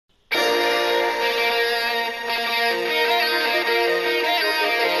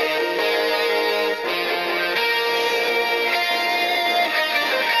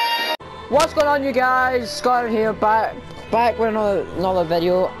What's going on, you guys? Scott here, back with another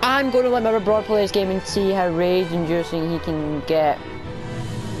video. I'm going to let my brother play this game and see how rage-inducing he can get.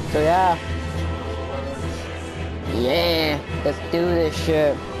 So yeah, let's do this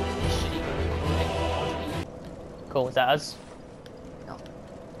shit. Cool, is that us? No.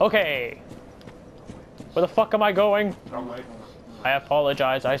 Okay. Where the fuck am I going? I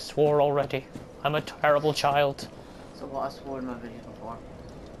apologize, I swore already. I'm a terrible child. So what I swore in my video before.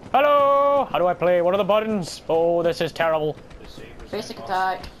 Hello! How do I play? What are the buttons? Oh, this is terrible. Basic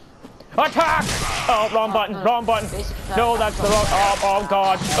attack. Attack! Oh, wrong button, wrong button. No, that's the wrong. Oh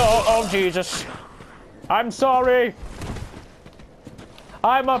god. Oh, Jesus. I'm sorry.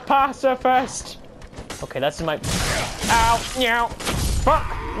 I'm a pacifist. Okay, that's my. Ow, meow.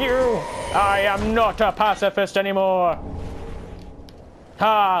 Fuck you. I am not a pacifist anymore.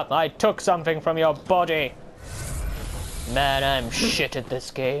 Ha! I took something from your body. Man, I'm shit at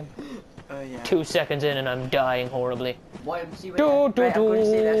this game. Yeah. 2 seconds in and I'm dying horribly. I'm going to say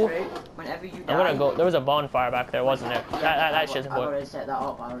this, right? Whenever you die, I'm gonna go. There was a bonfire back there, wasn't there? That shit's I've already important. set that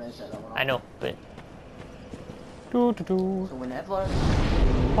up. I already set that one up. I know, but. So whenever.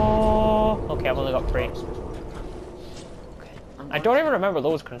 Oh. Okay, I've only got 3. Okay. I don't even remember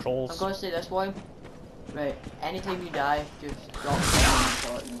those I'm controls. gonna say this one. Right. Anytime you die, just drop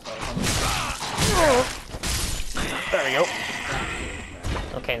something. There we go.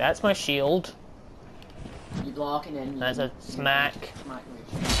 Okay, that's my shield. You block and then you That's a smack. Smack.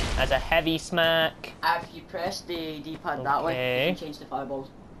 That's a heavy smack. If you press the D-pad that way, you can change the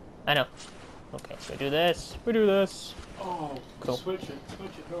fireballs. I know. Okay, so we do this. We do this. Oh, Cool. switch it,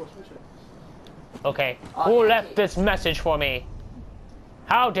 no, switch it. Okay, who left this message for me?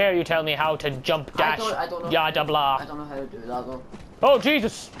 How dare you tell me how to jump, dash, I don't know yada blah. I don't know how to do that though. Oh,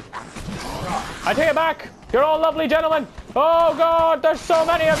 Jesus! I take it back! You're all lovely gentlemen! Oh, God, there's so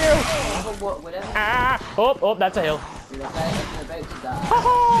many of you! Ah! Oh, that's a hill. You're about to die.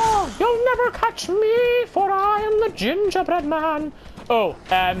 Oh, you'll never catch me, for I am the gingerbread man. Oh,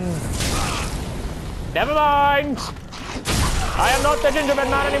 never mind. I am not the gingerbread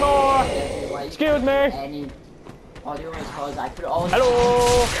man anymore. Excuse me. Any audio is called I put it all.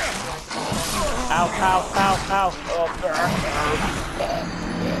 Hello. Ow, ow, ow, ow.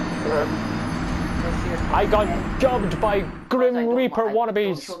 I got jobbed by Grim Reaper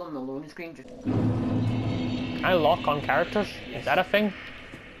wannabes. Don't show them the loading screen. Just... Can I lock on characters? Is that a thing?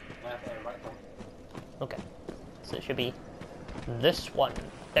 Okay. So it should be this one.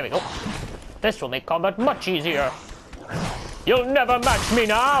 There we go. This will make combat much easier. You'll never match me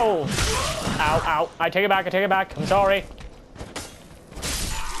now! Ow, ow. I take it back. I'm sorry.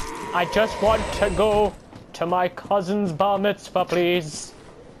 I just want to go to my cousin's bar mitzvah, please.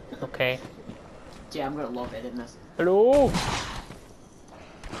 Okay. Yeah, I'm gonna love editing this. Hello?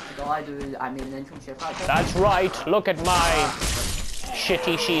 All I do is I made an intro ship out there. That's right. Look at my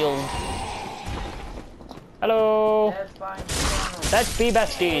shitty shield. Hello? Let's be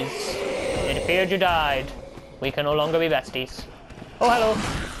besties. It appeared you died. We can no longer be besties. Oh, hello.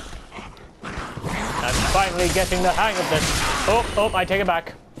 I'm finally getting the hang of this. Oh, I take it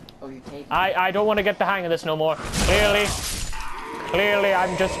back. Oh, you take it? I don't want to get the hang of this no more. Clearly,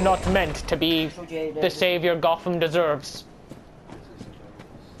 I'm just not meant to be the savior Gotham deserves.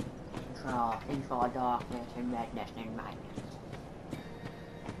 Into darkness and madness and madness.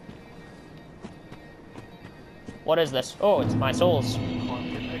 What is this? Oh, it's my souls.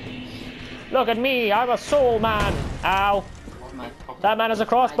 Look at me, I'm a soul man. Ow. That man has a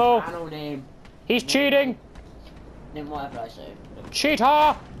crossbow. He's cheating. Then whatever I say.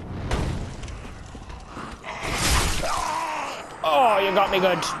 Cheater. Oh, you got me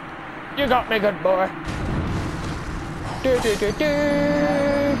good. You got me good, boy.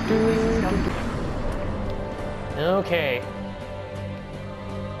 Okay.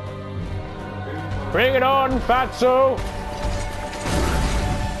 Bring it on, fatso.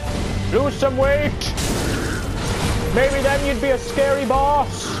 Lose some weight. Maybe then you'd be a scary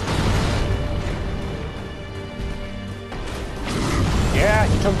boss. Yeah,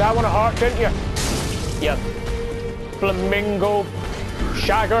 you took that one to heart, didn't you? Yep. Flamingo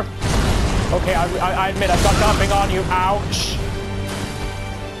shagger. Okay, I admit I've got nothing on you. Ouch.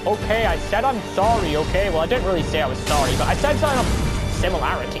 Okay, I said I'm sorry, okay? Well, I didn't really say I was sorry, but I said something of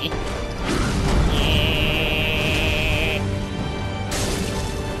similarity. Yeah.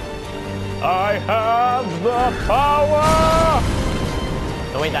 I have the power!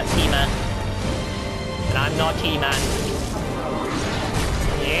 No, wait, that's He-Man. And I'm not He-Man.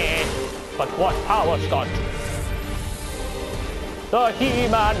 Yeah. But what power, Scott? The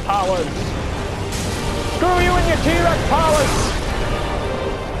He-Man powers! Screw you and your T-Rex powers!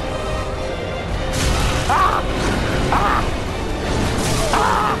 Ah! Ah!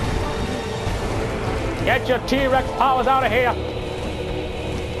 Ah! Get your T-Rex powers out of here!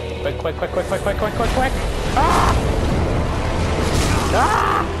 Quick, quick, quick, quick, quick, quick, quick, quick, quick! Ah!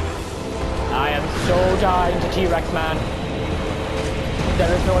 Ah! I am so dying to T-Rex, man.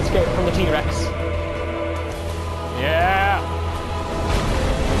 There is no escape from the T-Rex. Yeah!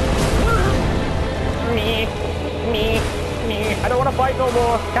 Me. I don't want to fight no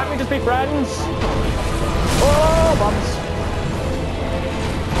more. Can't we just be friends? Oh, bums.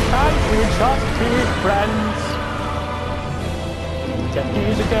 Can't we just be friends? Get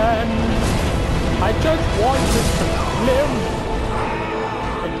these again. I just wanted to live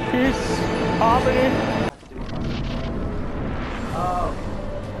in peace, harmony.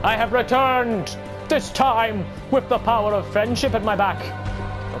 I have returned, this time with the power of friendship at my back.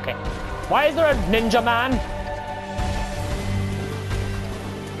 Okay. Why is there a ninja man?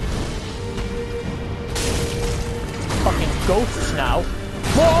 Fucking ghosts now.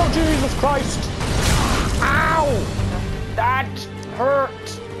 Oh, Jesus Christ! Ow! That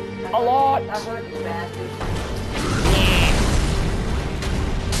hurt a lot.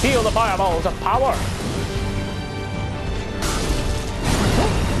 Feel the fireballs of power.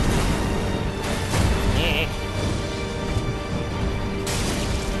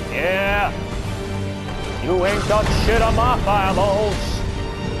 Yeah. You ain't got shit on my fireballs.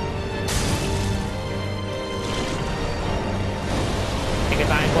 Take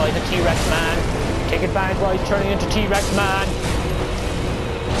advantage while he's a T-Rex man. Take advantage while he's turning into T-Rex man.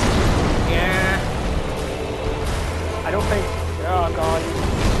 Yeah. I don't think... Oh, God.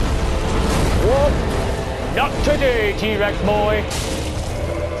 Whoop. Not today, T-Rex boy.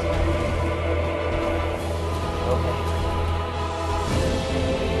 Okay.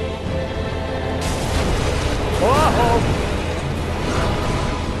 Whoa!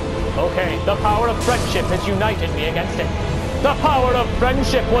 Okay, the power of friendship has united me against it. The power of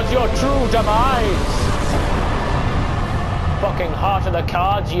friendship was your true demise! Fucking heart of the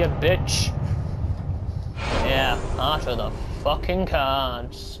cards, you bitch. Yeah, heart of the fucking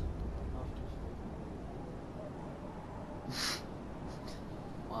cards.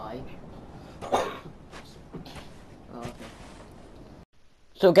 Why?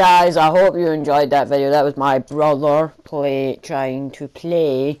 So guys, I hope you enjoyed that video. That was my brother playing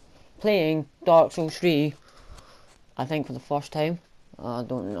Dark Souls 3. I think for the first time. I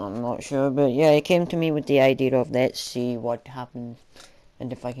don't know, I'm not sure, but yeah, he came to me with the idea of let's see what happens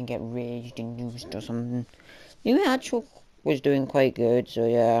and if I can get raged and used or something. The actual was doing quite good, so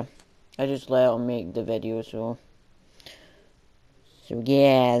yeah, I just let him make the video. So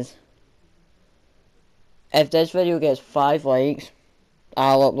yes, if this video gets 5 likes,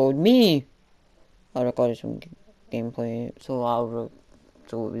 I'll upload me. I recorded some gameplay, so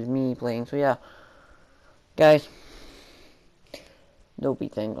so it was me playing. So yeah, guys, there'll be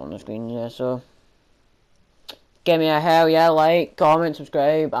things on the screen here. So give me a hell yeah like, comment,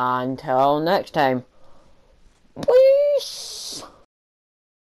 subscribe, and until next time, peace.